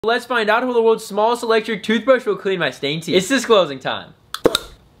Let's find out how the world's smallest electric toothbrush will clean my stained teeth. It's disclosing time.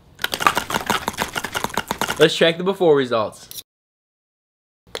 Let's check the before results.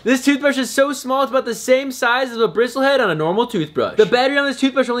 This toothbrush is so small, it's about the same size as a bristle head on a normal toothbrush. The battery on this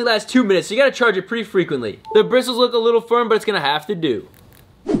toothbrush only lasts 2 minutes, so you gotta charge it pretty frequently. The bristles look a little firm, but it's gonna have to do.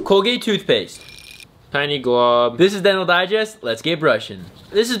 Colgate toothpaste. Tiny glob. This is Dental Digest. Let's get brushing.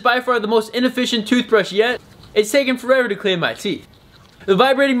 This is by far the most inefficient toothbrush yet. It's taken forever to clean my teeth. The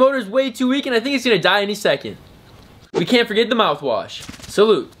vibrating motor is way too weak and I think it's gonna die any second. We can't forget the mouthwash.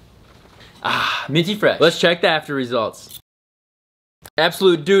 Salute. Ah, minty fresh. Let's check the after results.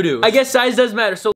 Absolute doo-doo. I guess size does matter, so